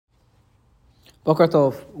Boker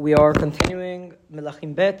Tov. We are continuing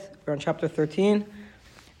Melakhim Bet. We're on chapter 13,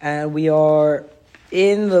 and we are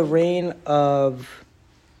in the reign of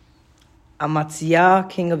Amaziah,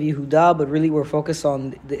 king of Yehuda, but really we're focused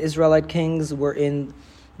on the Israelite kings. We're in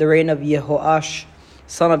the reign of Yehoash,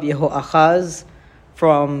 son of Yehoachaz,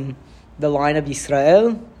 from the line of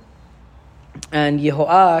Israel. And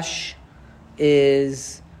Yehoash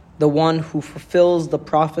is the one who fulfills the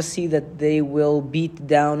prophecy that they will beat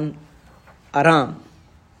down Aram.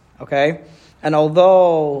 Okay? And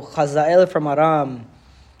although Hazael from Aram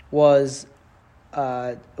was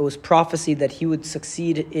prophesied that he would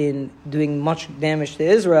succeed in doing much damage to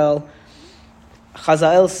Israel,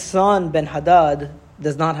 Hazael's son Ben-Hadad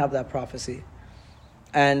does not have that prophecy.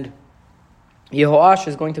 And Yehoash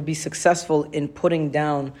is going to be successful in putting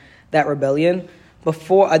down that rebellion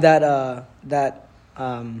before that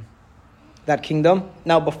kingdom.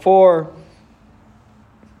 Now, before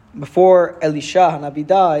Elisha Hanabi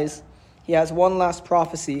dies, he has one last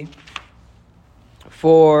prophecy it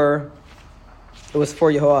was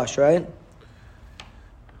for Yehoash, right?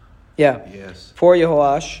 Yeah. Yes. For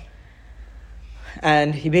Yehoash.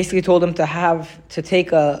 And he basically told him to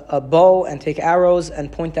take a bow and take arrows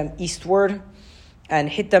and point them eastward and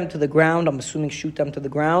hit them to the ground. I'm assuming shoot them to the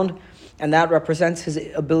ground. And that represents his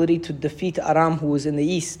ability to defeat Aram, who was in the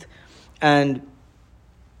east. And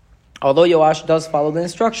although Yoash does follow the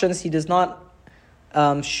instructions, he does not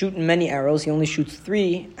shoot many arrows. He only shoots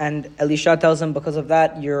 3. And Elisha tells him, because of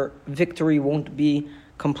that, your victory won't be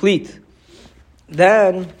complete.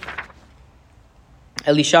 Then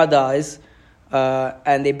Elisha dies,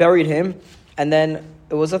 and they buried him. And then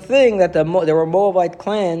it was a thing that there were Moabite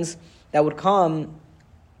clans that would come,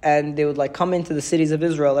 and they would come into the cities of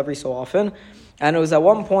Israel every so often. And it was at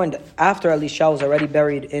one point, after Elisha was already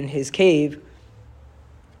buried in his cave,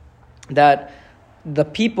 that the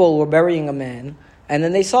people were burying a man, and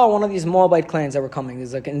then they saw one of these Moabite clans that were coming,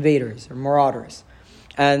 these invaders or marauders.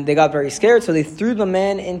 And they got very scared, so they threw the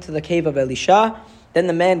man into the cave of Elisha. Then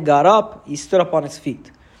the man got up, he stood up on his feet.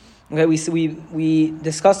 Okay, we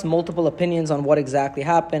discussed multiple opinions on what exactly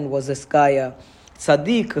happened. Was this guy a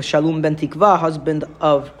Tzaddik, Shalom ben Tikva, husband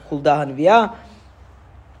of Huldah Hanviah?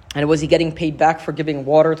 And was he getting paid back for giving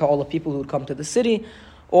water to all the people who would come to the city?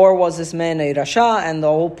 Or was this man a Rasha, and the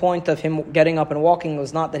whole point of him getting up and walking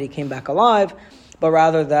was not that he came back alive, but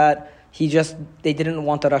rather that they didn't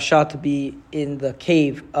want the Rasha to be in the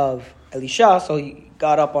cave of Elisha, so he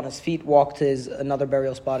got up on his feet, walked to another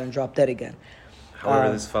burial spot, and dropped dead again.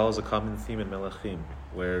 However, this follows a common theme in Melakhim,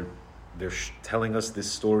 where they're telling us this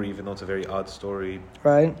story, even though it's a very odd story,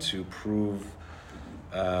 right, to prove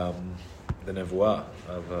the nevuah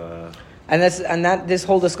of... And this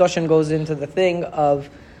whole discussion goes into the thing of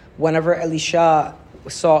whenever Elisha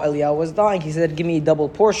saw Eliyahu was dying, he said, give me a double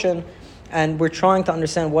portion. And we're trying to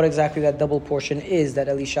understand what exactly that double portion is that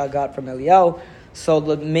Elisha got from Eliyahu. So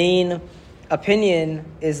the main opinion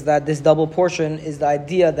is that this double portion is the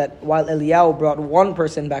idea that while Eliyahu brought one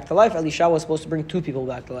person back to life, Elisha was supposed to bring 2 people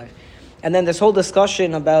back to life. And then this whole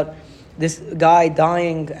discussion about this guy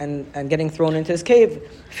dying and getting thrown into his cave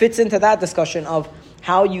fits into that discussion of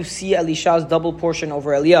how you see Elisha's double portion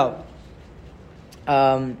over Eliyahu.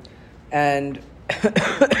 And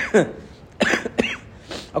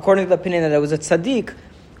according to the opinion that there was a tzaddik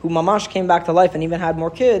who mamash came back to life and even had more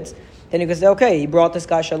kids, then you can say, okay, he brought this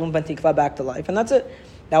guy Shalom ben Tikva back to life, and that's it.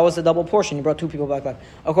 That was the double portion. He brought 2 people back to life.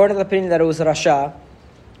 According to the opinion that it was a Rasha,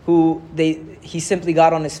 he simply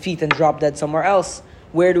got on his feet and dropped dead somewhere else.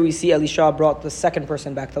 Where do we see Elisha brought the second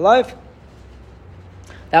person back to life?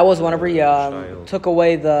 That was whenever he took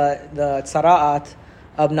away the tzara'at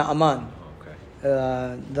of Naaman,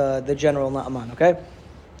 the general Naaman, okay?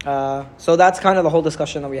 So that's kind of the whole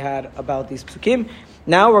discussion that we had about these psukim.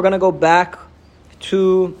 Now we're going to go back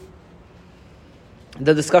to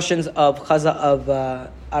the discussions of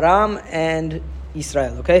Aram and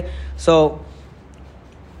Israel, okay? So,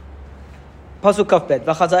 Pasuk Kaf Bet.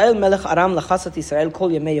 V'Chazael melech Aram lachasat Israel kol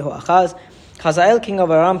yemei Yehoachaz. Hazael, king of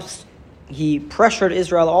Aram, he pressured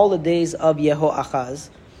Israel all the days of Yehoachaz,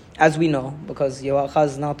 as we know, because Yehoachaz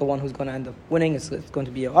is not the one who's going to end up winning, it's going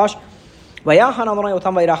to be Yehoash.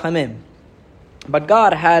 But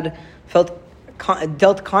God had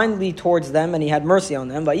dealt kindly towards them, and he had mercy on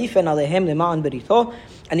them. And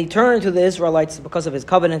he turned to the Israelites because of his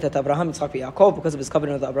covenant at Abraham, Yitzchak, and Yaakov, because of his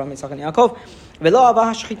covenant with Abraham, Yitzchak, and Yaakov.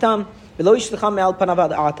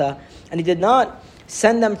 And he did not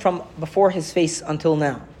send them from before his face until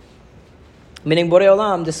now. Meaning, Borei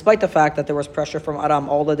Olam, despite the fact that there was pressure from Aram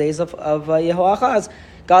all the days of Yehoachaz,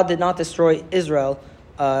 God did not destroy Israel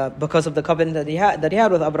because of the covenant that he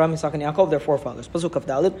had with Abraham, Isaac, and Yaakov, their forefathers. Pasuk of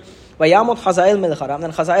Dalit. Vayamot Hazael melech Aram.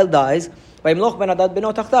 Then Hazael dies. Vayimloch ben Hadad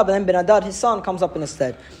beno tachtav. And then Ben Hadad, his son, comes up in his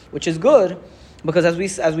stead, which is good because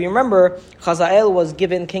as we remember, Hazael was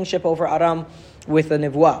given kingship over Aram with a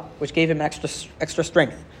nivuah, which gave him extra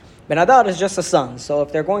strength. Ben Hadad is just a son, so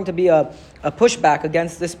if there's going to be a pushback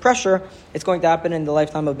against this pressure, it's going to happen in the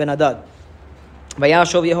lifetime of Ben Hadad.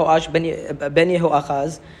 Vayashov Yehoash ben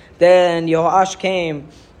Yehoachaz. Then Yehoash came,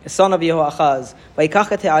 the son of Yehoachaz.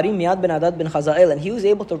 Vayikach et ha'arim miyad Ben Hadad ben Hazael, and he was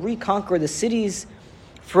able to reconquer the cities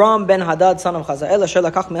from Ben Hadad, son of Hazael. Asher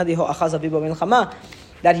lakach miyad Yehoachaz aviv b'milchama,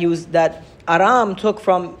 that Aram took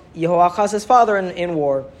from Yehoachaz, his father, in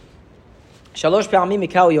war. Shalosh pe'amim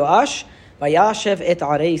mikau Yoash. Vayashev et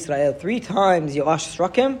arei Israel. 3 times Yoash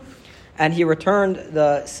struck him, and he returned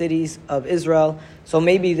the cities of Israel. So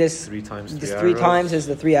maybe this 3 times is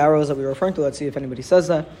the 3 arrows that we're referring to. Let's see if anybody says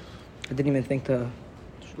that. I didn't even think to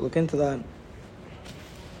look into that.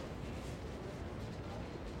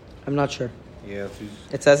 I'm not sure. Yeah,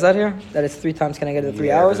 it says that here, that it's 3 times. Can I get the 3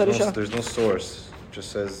 arrows, Adisha? There's no source. It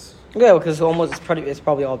just says. Yeah, because it's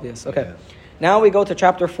probably obvious. Okay. Yeah. Now we go to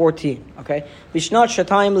chapter 14. Okay. Bishnat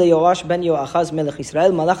Shatayim leYoash ben Yoachaz melech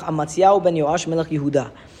Israel malach Amatziyahu ben Yoash melech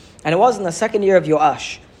Yehuda, and it was in the 2nd year of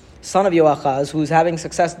Yoash, son of Yoachaz, who's having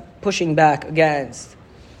success pushing back against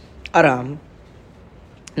Aram.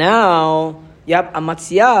 Now you have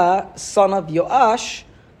Amaziah, son of Yoash,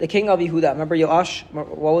 the king of Yehuda. Remember Yoash?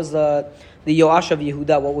 What was the Yoash of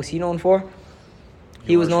Yehuda? What was he known for?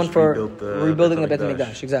 He was known for rebuilding the Beit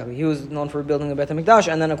HaMikdash. Exactly. He was known for rebuilding the Beit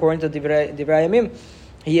HaMikdash, and then according to Divrei Yamim,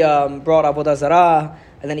 he brought Avodah Zarah,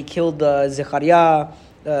 and then he killed Zechariah,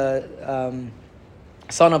 the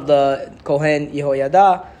son of the Kohen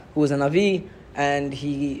Yehoyada, who was a Navi, and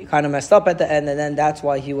he kind of messed up at the end, and then that's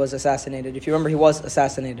why he was assassinated. If you remember, he was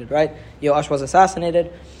assassinated, right? Yoash was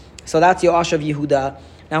assassinated. So that's Yoash of Yehuda.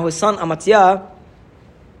 Now his son Amaziah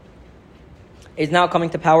is now coming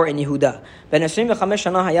to power in Yehuda. He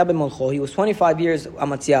was 25 years,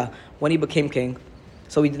 Amaziah, when he became king.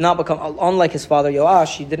 So he did not become, unlike his father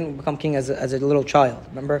Yoash, he didn't become king as a little child.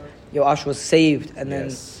 Remember, Yoash was saved and then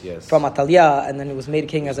from Atalia, and then he was made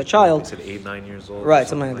king as a child. He said 8, 9 years old. Right,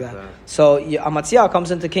 something like that. So Amaziah comes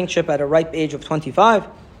into kingship at a ripe age of 25.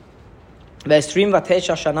 And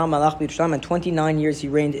 29 years he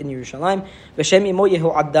reigned in Yerushalayim.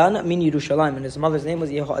 And his mother's name was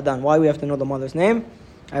Yehoadan. Why we have to know the mother's name?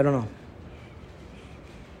 I don't know.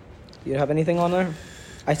 Do you have anything on there?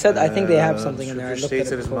 I think they have something in there. It states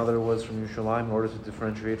that his mother was from Yerushalayim in order to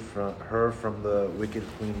differentiate her from the wicked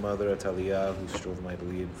queen mother Atalia, who strove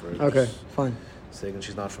mightily for fine. Sake, and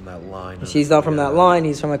she's not from that line. She's not from that line.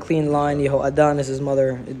 He's from a clean line. Yehoadan is his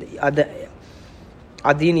mother.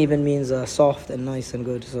 Adin even means soft and nice and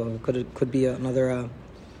good, so it could be another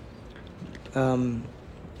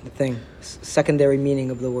thing, secondary meaning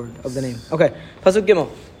of the word, of the name. Okay, Pasuk Gimel.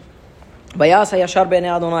 Vayas hayashar b'nei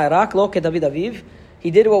Adonai rak lo keDavid aviv. He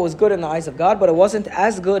did what was good in the eyes of God, but it wasn't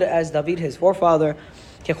as good as David, his forefather.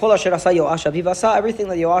 Kechol asher asa Yoash aviv asa. Everything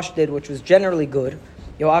that Yoash did, which was generally good,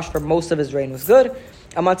 Yoash for most of his reign was good.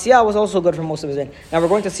 Amaziah was also good for most of his reign. Now we're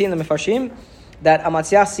going to see in the Mefarshim that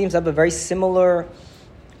Amaziah seems to have a very similar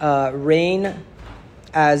reign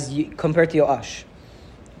as compared to Yoash,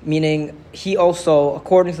 meaning he also,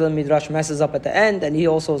 according to the Midrash, messes up at the end, and he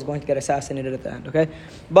also is going to get assassinated at the end. Okay,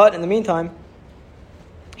 but in the meantime,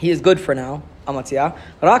 he is good for now. Amaziah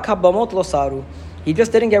rak habamot lo saru. He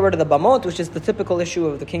just didn't get rid of the bamot, which is the typical issue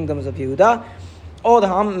of the kingdoms of Yehuda.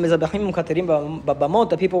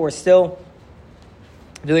 The people were still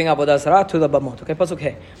doing avodah zarah to the bamot. Okay, pasuk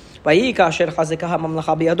hey. And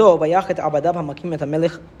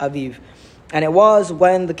it was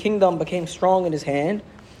when the kingdom became strong in his hand,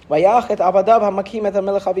 he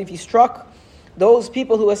struck those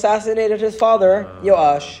people who assassinated his father,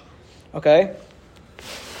 Yoash. Okay?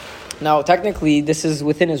 Now, technically, this is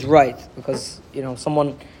within his right, because,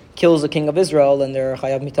 someone kills the king of Israel and they're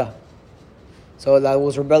chayav mitah. So that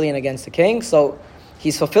was rebellion against the king. So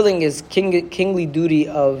he's fulfilling his kingly duty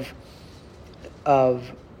of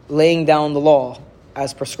laying down the law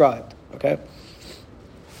as prescribed. Okay?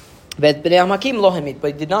 But he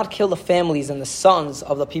did not kill the families and the sons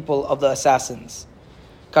of the people of the assassins.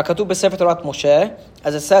 As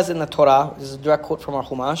it says in the Torah, this is a direct quote from our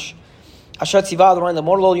Chumash.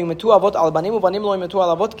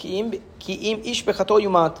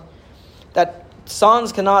 That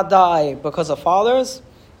sons cannot die because of fathers,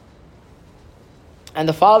 and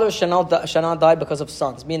the fathers shall not die because of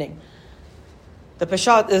sons. Meaning, the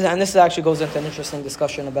Peshat is, and this actually goes into an interesting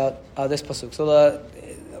discussion about this pasuk. So the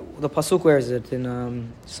pasuk, where is it?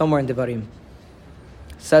 In somewhere in Devarim.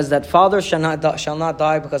 says that fathers shall not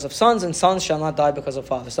die because of sons, and sons shall not die because of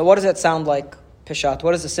fathers. So what does that sound like, Peshat?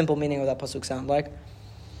 What does the simple meaning of that pasuk sound like?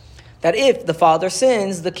 That if the father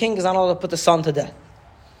sins, the king is not allowed to put the son to death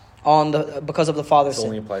because of the father's sin. It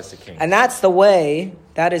only applies to kings. And that is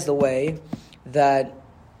the way that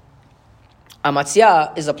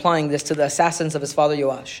Amaziah is applying this to the assassins of his father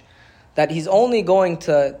Yoash. That he's only going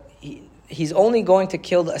to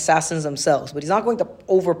kill the assassins themselves, but he's not going to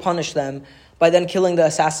over-punish them by then killing the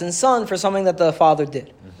assassin's son for something that the father did.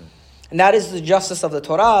 Mm-hmm. And that is the justice of the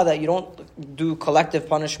Torah, that you don't do collective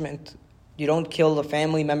punishment. You don't kill the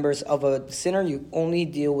family members of a sinner. You only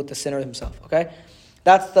deal with the sinner himself. Okay?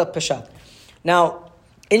 That's the Peshat. Now,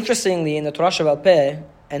 interestingly, in the Torah Sheval Peh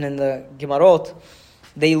and in the Gemarot,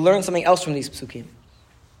 they learn something else from these psukim.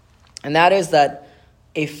 And that is that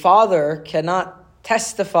a father cannot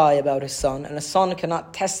testify about his son, and a son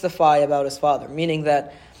cannot testify about his father, meaning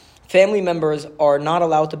that family members are not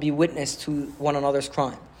allowed to be witness to one another's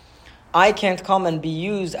crime. I can't come and be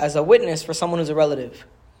used as a witness for someone who's a relative.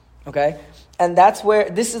 Okay? And that's where,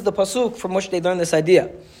 this is the pasuk from which they learn this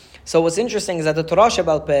idea. So what's interesting is that the Torah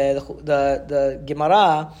Sheval Peh, the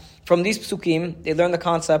Gemara, from these psukim, they learn the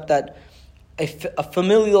concept that a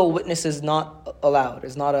familial witness is not allowed,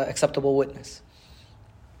 is not an acceptable witness.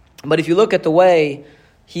 But if you look at the way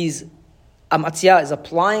Amaziah is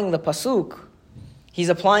applying the pasuk, he's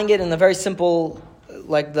applying it in a very simple,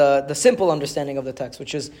 like the simple understanding of the text,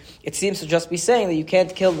 which is, it seems to just be saying that you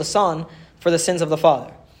can't kill the son for the sins of the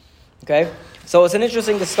father. Okay? So it's an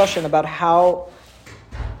interesting discussion about how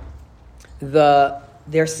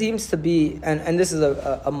there seems to be, and this is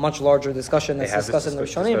a much larger discussion that's discussed in the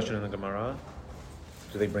Rishonim. Discussion in the Gemara?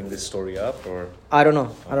 Do they bring this story up, or? I don't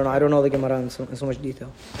know. I don't know the Gemara in so much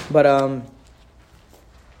detail. But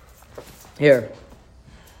here.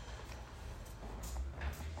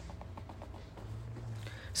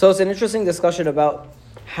 So it's an interesting discussion about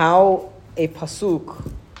how a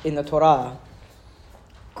pasuk in the Torah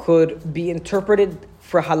could be interpreted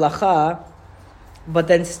for halacha, but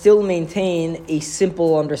then still maintain a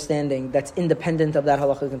simple understanding that's independent of that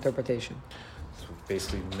halachic interpretation. So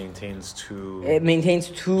basically maintains two... It maintains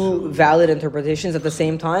two valid interpretations at the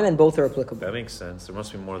same time, and both are applicable. That makes sense. There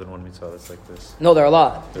must be more than one mitzvah that's like this. No, there are a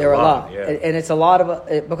lot. There are a lot. Yeah. And it's a lot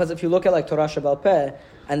of... Because if you look at like Torah Sheval Peh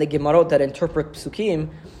and the Gemarot that interpret psukim,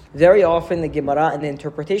 very often the Gemara and the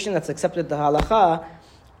interpretation that's accepted the halacha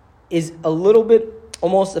is a little bit,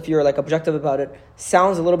 almost if you're like objective about it,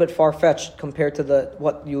 sounds a little bit far-fetched compared to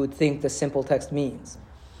what you would think the simple text means.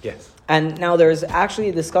 Yes. And now there's actually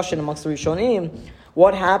a discussion amongst the Rishonim,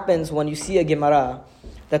 what happens when you see a Gemara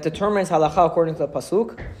that determines halacha according to the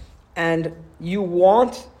pasuk, and you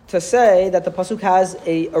want to say that the pasuk has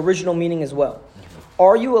a original meaning as well.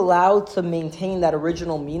 Are you allowed to maintain that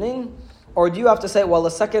original meaning? Or do you have to say, well, the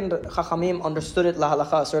second Chachamim understood it la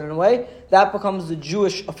halacha a certain way, that becomes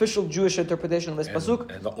the official Jewish interpretation of this pasuk?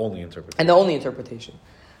 And the only interpretation. And the only interpretation.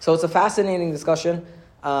 So it's a fascinating discussion.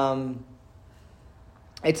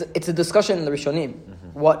 It's a discussion in the Rishonim.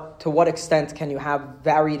 Mm-hmm. To what extent can you have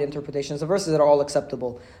varied interpretations of verses that are all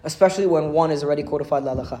acceptable, especially when one is already codified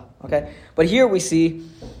la halacha. Okay? But here we see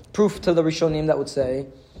proof to the Rishonim that would say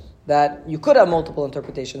that you could have multiple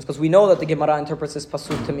interpretations, because we know that the Gemara interprets this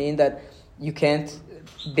pasuk to mean that you can't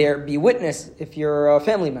be witness if you're a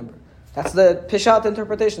family member. That's the Peshat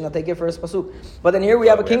interpretation that they give for this pasuk. But then here we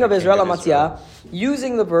have a king of Israel, Amaziah,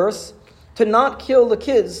 using the verse to not kill the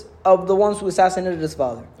kids of the ones who assassinated his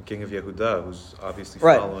father. The king of Yehuda, who's obviously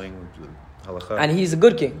following halacha. And he's a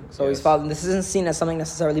good king, so he's following. This isn't seen as something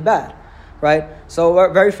necessarily bad. Right? So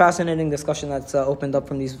a very fascinating discussion that's opened up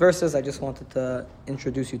from these verses. I just wanted to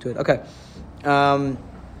introduce you to it. Okay.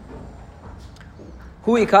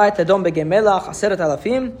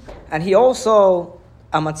 And he also,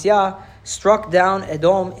 Amaziah, struck down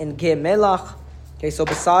Edom in Ge Melach. Okay, so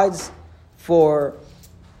besides for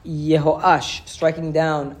Yehoash striking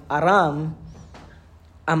down Aram,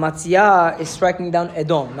 Amaziah is striking down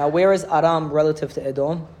Edom. Now where is Aram relative to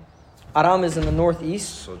Edom? Aram is in the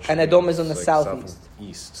northeast, and Edom is in the southeast.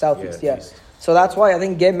 Southeast. So that's why I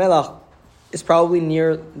think Ge Melach is probably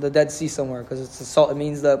near the Dead Sea somewhere, because it's salt. It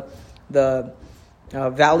means the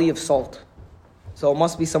valley of salt. So it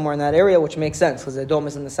must be somewhere in that area, which makes sense, because Edom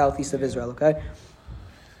is in the southeast of Israel. Okay.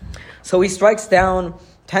 So he strikes down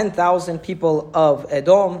 10,000 people of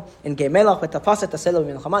Edom in Ge Melach.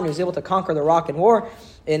 He was able to conquer the rock in war.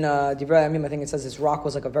 In Divrei Yamim, I think it says this rock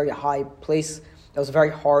was like a very high place. That was a very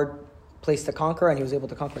hard place to conquer, and he was able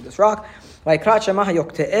to conquer this rock. He calls the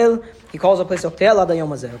place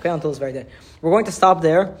Yokte'el, okay, until this very day. We're going to stop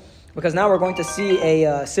there, because now we're going to see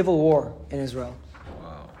a civil war in Israel.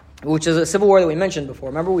 Wow. which is a civil war that we mentioned before.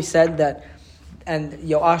 Remember we said that, and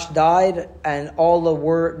Yoash died, and all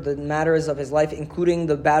the matters of his life, including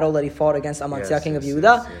the battle that he fought against Amaziah, king of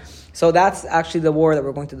Yehuda. Yes. So that's actually the war that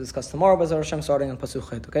we're going to discuss tomorrow, B'ezras Hashem, starting on Pasuk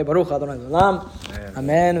Chet. Okay, Baruch Adonai L'olam.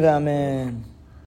 Amen ve'amen.